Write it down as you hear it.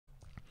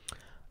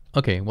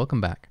Okay, welcome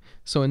back.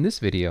 So in this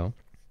video,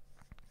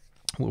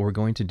 what we're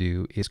going to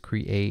do is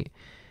create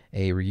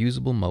a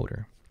reusable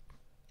motor.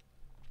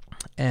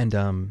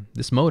 And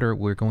this motor,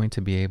 we're going to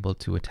be able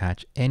to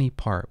attach any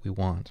part we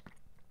want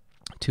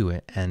to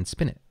it and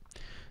spin it.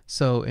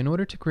 So in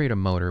order to create a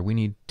motor, we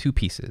need two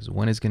pieces.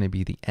 One is going to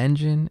be the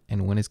engine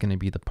and one is going to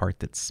be the part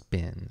that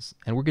spins.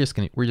 And we're just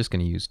going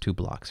to use 2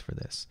 blocks for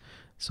this.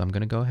 So I'm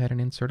going to go ahead and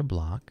insert a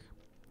block.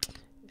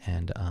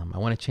 And I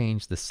want to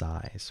change the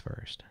size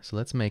first. So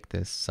let's make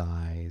this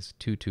size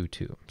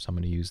 222. So I'm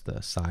going to use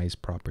the size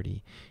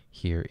property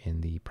here in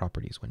the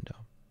properties window.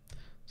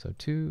 So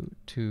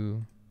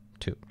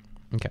 222.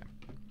 Okay.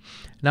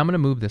 Now I'm going to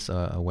move this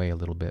away a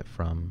little bit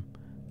from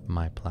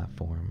my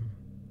platform,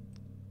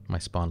 my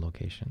spawn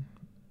location.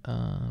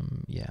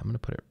 Yeah, I'm going to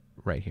put it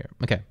right here.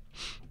 Okay.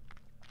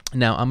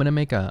 Now I'm going to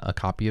make a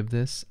copy of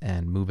this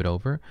and move it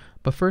over.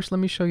 But first, let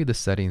me show you the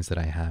settings that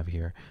I have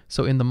here.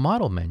 So in the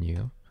model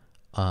menu,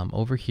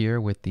 over here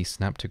with the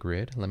snap to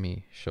grid, let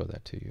me show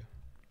that to you.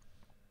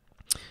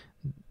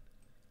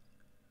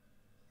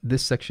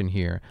 This section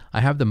here,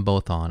 I have them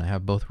both on. I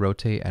have both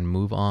rotate and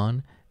move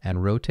on,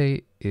 and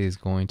rotate is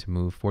going to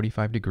move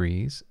 45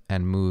 degrees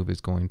and move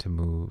is going to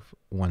move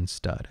 1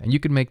 stud. And you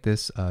could make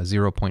this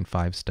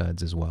 0.5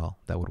 studs as well.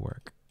 That would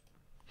work.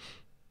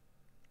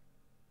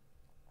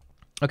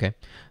 Okay,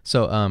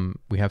 so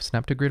we have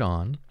snap to grid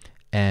on,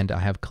 and I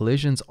have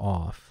collisions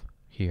off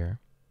here.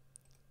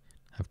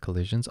 Have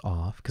collisions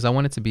off because I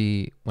want it to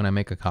be, when I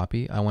make a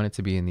copy, I want it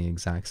to be in the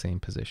exact same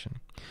position.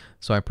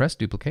 So I press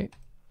duplicate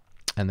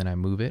and then I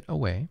move it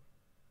away.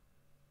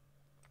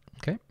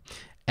 Okay.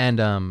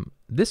 And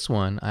this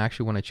one, I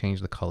actually want to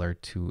change the color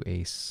to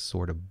a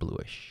sort of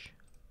bluish.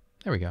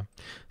 There we go.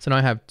 So now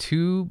I have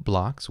 2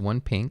 blocks,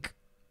 one pink,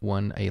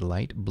 one a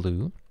light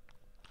blue,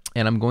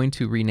 and I'm going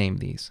to rename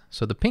these.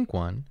 So the pink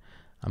one,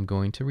 I'm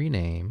going to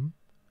rename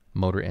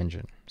motor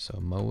engine. So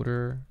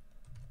motor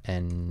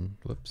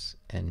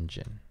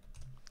engine.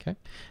 Okay.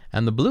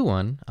 And the blue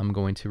one, I'm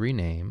going to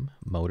rename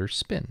motor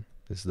spin.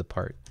 This is the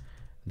part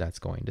that's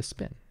going to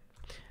spin.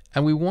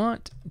 And we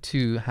want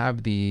to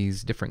have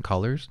these different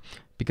colors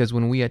because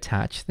when we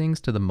attach things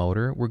to the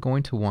motor, we're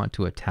going to want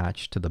to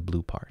attach to the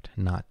blue part,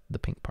 not the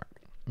pink part.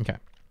 Okay.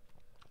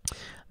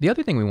 The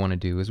other thing we want to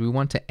do is we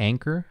want to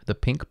anchor the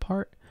pink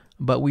part,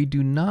 but we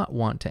do not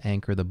want to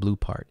anchor the blue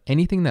part.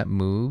 Anything that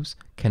moves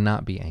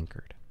cannot be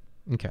anchored.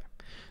 Okay.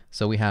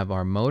 So we have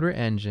our motor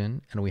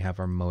engine and we have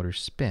our motor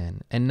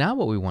spin. And now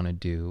what we want to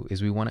do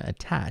is we want to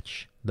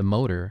attach the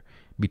motor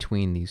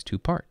between these 2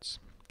 parts.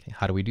 Okay,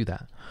 how do we do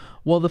that?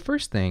 Well, the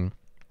first thing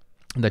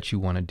that you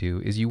want to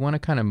do is you want to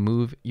kind of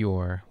move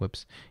your,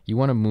 you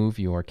want to move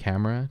your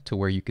camera to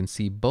where you can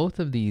see both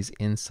of these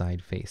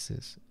inside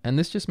faces. And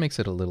this just makes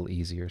it a little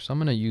easier. So I'm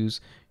going to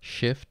use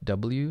Shift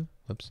W,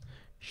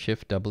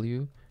 Shift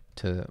W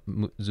to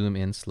zoom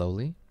in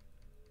slowly.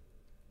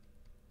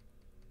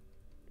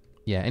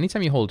 Yeah,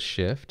 anytime you hold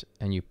shift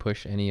and you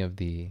push any of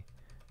the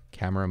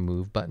camera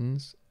move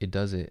buttons, it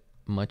does it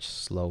much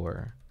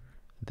slower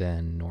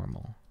than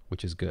normal,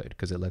 which is good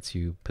because it lets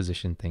you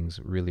position things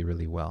really,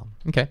 really well.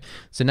 Okay,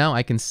 so now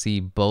I can see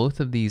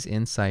both of these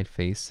inside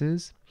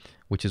faces,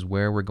 which is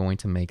where we're going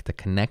to make the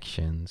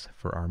connections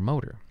for our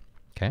motor.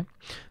 Okay,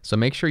 so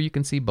make sure you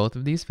can see both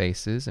of these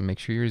faces and make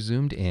sure you're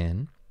zoomed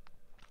in.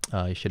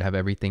 You should have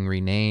everything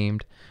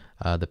renamed,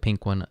 the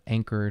pink one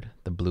anchored,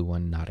 the blue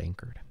one not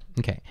anchored.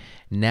 Okay,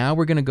 now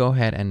we're going to go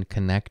ahead and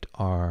connect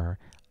our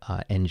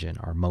engine,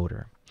 our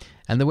motor.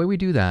 And the way we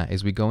do that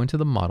is we go into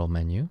the model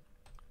menu.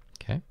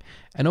 Okay,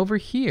 and over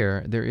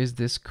here, there is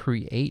this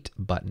create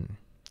button.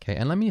 Okay,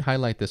 and let me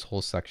highlight this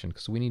whole section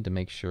because we need to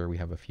make sure we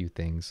have a few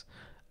things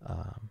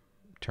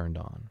turned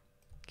on.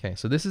 Okay,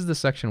 so this is the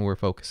section we're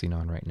focusing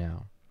on right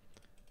now.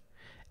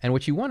 And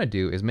what you want to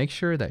do is make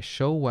sure that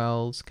show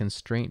welds,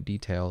 constraint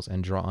details,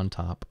 and draw on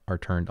top are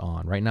turned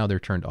on. Right now they're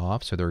turned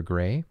off, so they're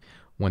gray.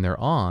 When they're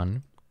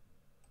on,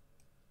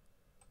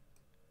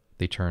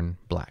 they turn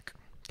black.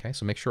 Okay,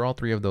 so make sure all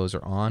 3 of those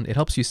are on. It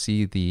helps you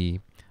see the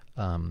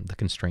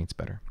constraints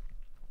better.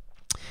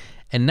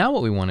 And now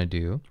what we want to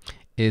do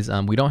is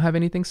we don't have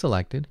anything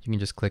selected. You can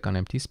just click on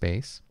empty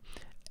space,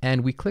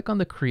 and we click on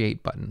the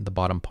create button, the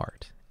bottom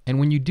part. And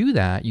when you do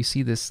that, you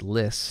see this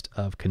list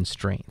of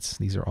constraints.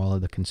 These are all of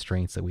the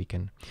constraints that we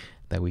can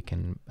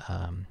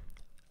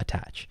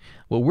attach.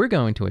 What we're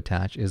going to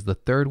attach is the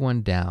 3rd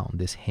one down,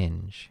 this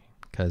hinge,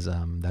 because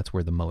that's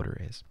where the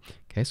motor is.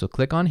 Okay, so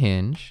click on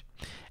hinge.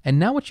 And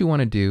now what you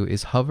want to do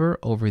is hover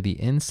over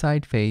the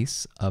inside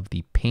face of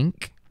the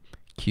pink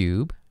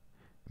cube.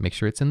 Make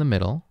sure it's in the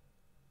middle.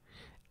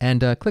 And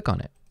click on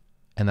it.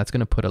 And that's going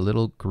to put a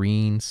little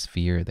green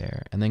sphere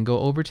there. And then go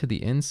over to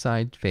the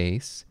inside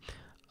face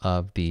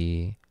of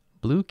the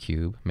blue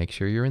cube. Make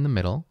sure you're in the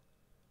middle.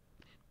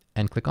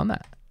 And click on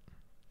that.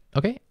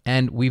 Okay,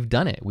 and we've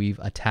done it. We've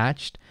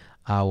attached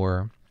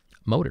our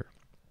motor.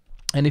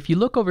 And if you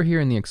look over here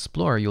in the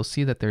Explorer, you'll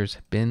see that there's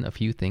been a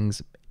few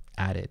things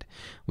added.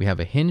 We have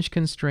a hinge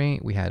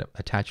constraint, we had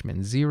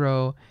attachment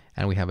 0,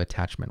 and we have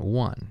attachment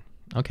 1.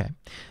 Okay,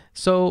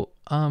 so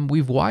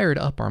we've wired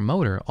up our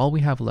motor. All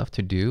we have left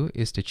to do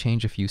is to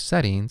change a few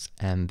settings,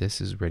 and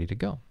this is ready to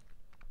go.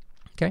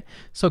 Okay,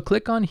 so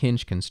click on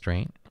hinge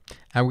constraint,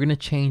 and we're going to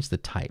change the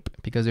type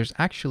because there's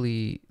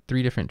actually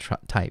three different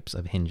types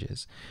of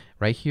hinges.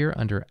 Right here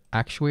under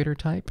actuator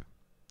type,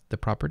 the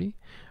property,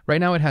 right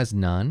now it has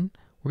none.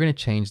 We're going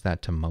to change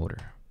that to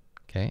motor.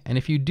 Okay, and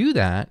if you do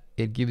that,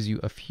 it gives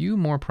you a few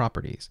more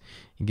properties.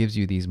 It gives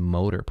you these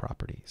motor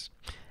properties.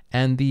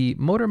 And the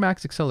motor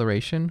max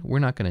acceleration, we're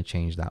not going to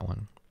change that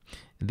one.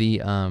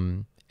 The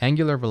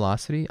angular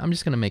velocity, I'm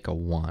just going to make a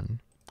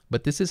 1.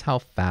 But this is how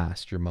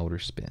fast your motor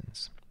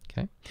spins.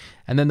 Okay?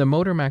 And then the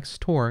motor max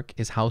torque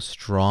is how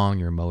strong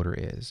your motor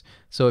is.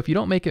 So if you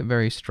don't make it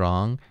very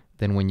strong,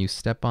 then when you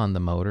step on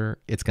the motor,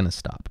 it's going to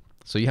stop.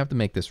 So you have to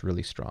make this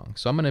really strong.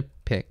 So I'm going to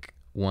pick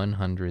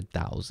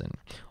 100,000,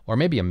 or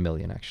maybe a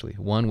million actually,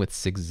 1 with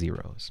 6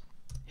 zeros.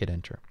 Hit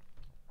enter.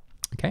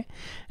 Okay?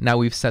 Now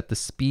we've set the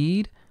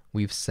speed.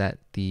 We've set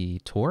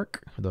the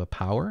torque, the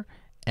power,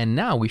 and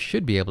now we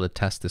should be able to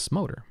test this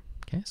motor.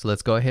 Okay, so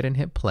let's go ahead and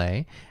hit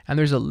play. And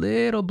there's a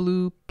little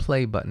blue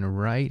play button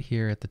right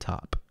here at the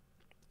top.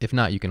 If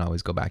not, you can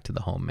always go back to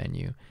the home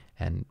menu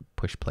and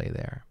push play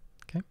there.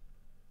 Okay.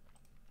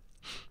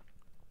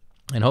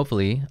 And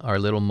hopefully our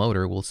little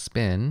motor will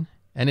spin,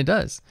 and it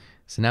does.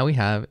 So now we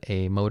have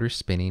a motor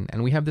spinning,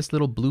 and we have this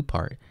little blue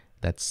part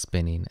that's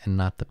spinning and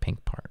not the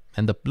pink part.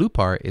 And the blue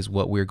part is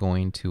what we're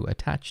going to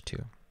attach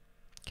to.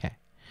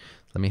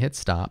 Let me hit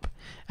stop.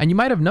 And you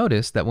might have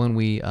noticed that when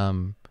we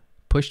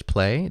pushed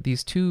play,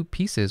 these two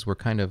pieces were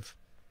kind of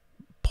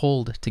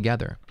pulled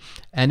together.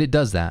 And it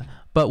does that.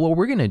 But what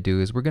we're going to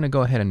do is we're going to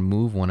go ahead and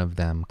move one of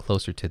them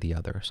closer to the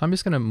other. So I'm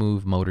just going to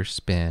move motor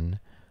spin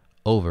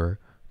over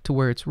to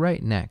where it's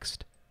right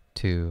next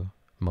to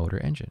motor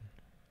engine.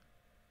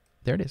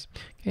 There it is.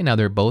 Okay, now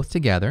they're both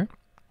together.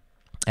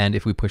 And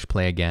if we push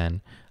play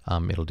again,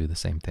 it'll do the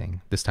same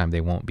thing. This time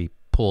they won't be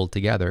pulled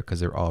together because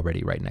they're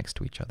already right next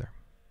to each other.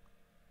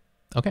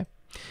 Okay,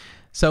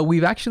 so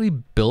we've actually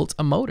built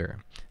a motor.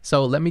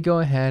 So let me go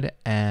ahead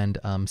and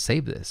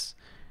save this.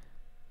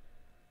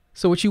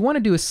 So what you want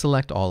to do is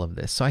select all of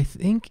this. So I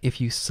think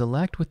if you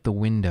select with the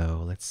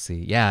window, let's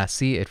see. Yeah,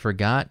 see, it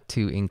forgot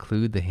to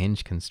include the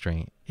hinge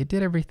constraint. It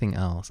did everything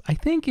else. I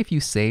think if you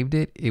saved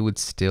it, it would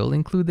still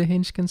include the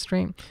hinge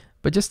constraint.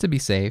 But just to be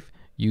safe,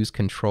 use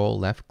Control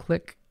left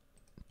click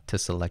to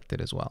select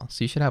it as well.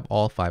 So you should have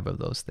all 5 of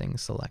those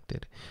things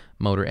selected.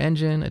 Motor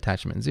engine,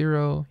 attachment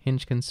 0,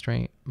 hinge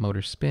constraint,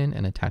 motor spin,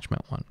 and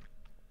attachment 1.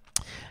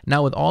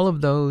 Now with all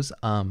of those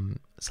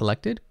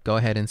selected, go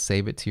ahead and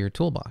save it to your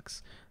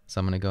toolbox. So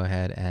I'm going to go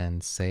ahead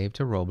and save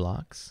to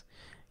Roblox.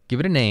 Give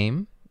it a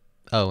name.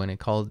 Oh, and it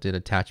called it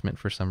attachment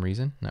for some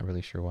reason. Not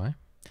really sure why.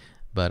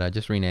 But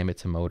just rename it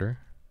to motor.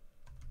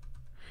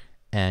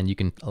 And you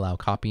can allow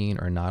copying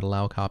or not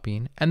allow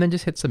copying. And then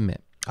just hit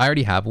submit. I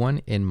already have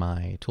one in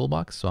my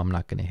toolbox, so I'm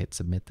not going to hit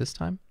submit this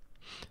time.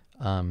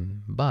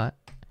 But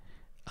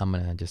I'm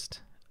going to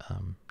just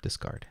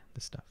discard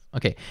this stuff.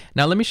 Okay,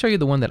 now let me show you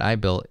the one that I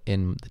built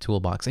in the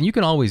toolbox. And you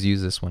can always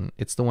use this one.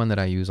 It's the one that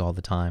I use all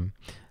the time.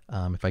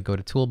 If I go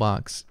to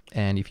toolbox,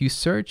 and if you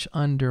search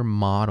under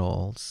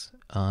models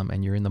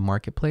and you're in the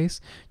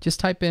marketplace, just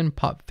type in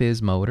Pop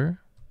Fizz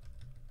Motor,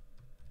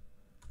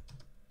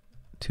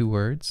 2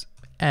 words,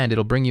 and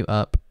it'll bring you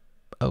up.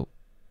 Oh,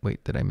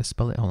 wait, did I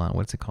misspell it? Hold on,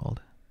 what's it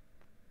called?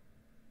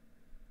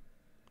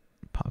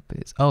 Pop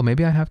Fizz. Oh,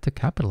 maybe I have to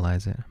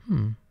capitalize it.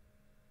 Let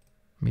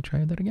me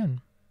try that again.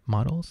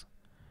 Models.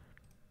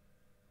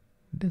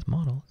 It is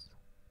models.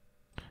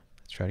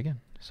 Let's try it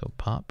again. So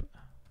Pop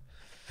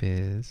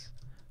Fizz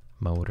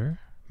Motor.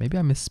 Maybe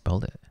I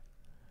misspelled it.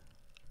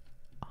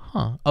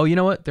 Huh. Oh, you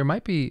know what? There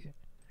might be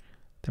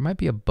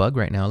a bug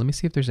right now. Let me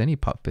see if there's any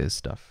Pop Fizz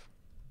stuff.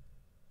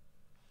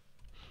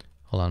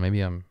 Hold on,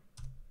 maybe I'm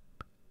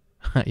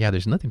yeah,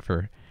 there's nothing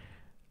for.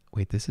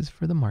 Wait, this is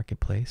for the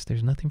marketplace.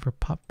 There's nothing for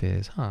Pop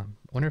Fizz. Huh.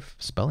 Wonder if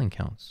spelling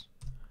counts.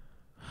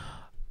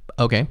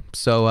 Okay,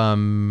 so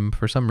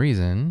for some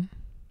reason.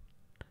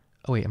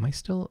 Oh wait, am I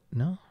still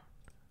no?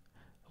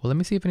 Well, let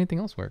me see if anything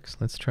else works.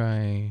 Let's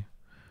try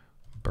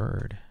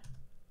bird.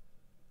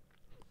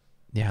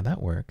 Yeah,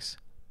 that works.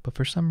 But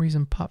for some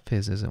reason, Pop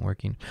Fizz isn't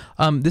working.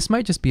 This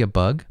might just be a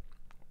bug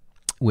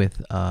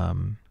with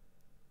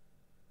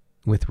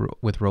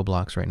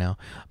Roblox right now.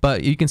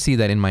 But you can see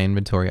that in my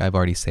inventory, I've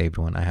already saved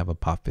one. I have a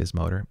Pop Fizz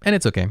motor, and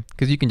it's okay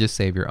because you can just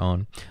save your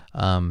own.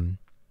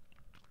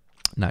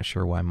 Not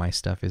sure why my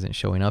stuff isn't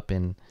showing up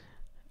in.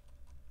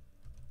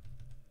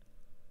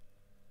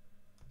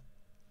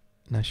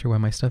 Not sure why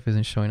my stuff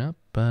isn't showing up,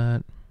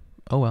 but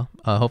oh well.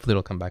 Hopefully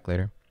it'll come back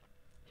later.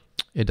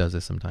 It does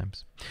this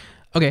sometimes.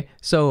 Okay,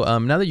 so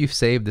now that you've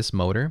saved this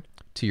motor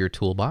to your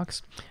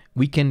toolbox,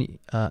 we can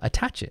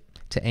attach it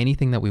to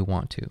anything that we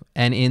want to.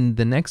 And in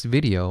the next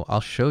video,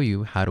 I'll show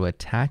you how to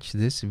attach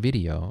this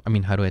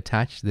how to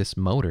attach this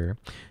motor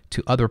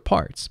to other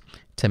parts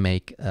to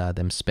make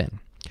them spin.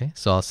 Okay,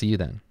 so I'll see you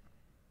then.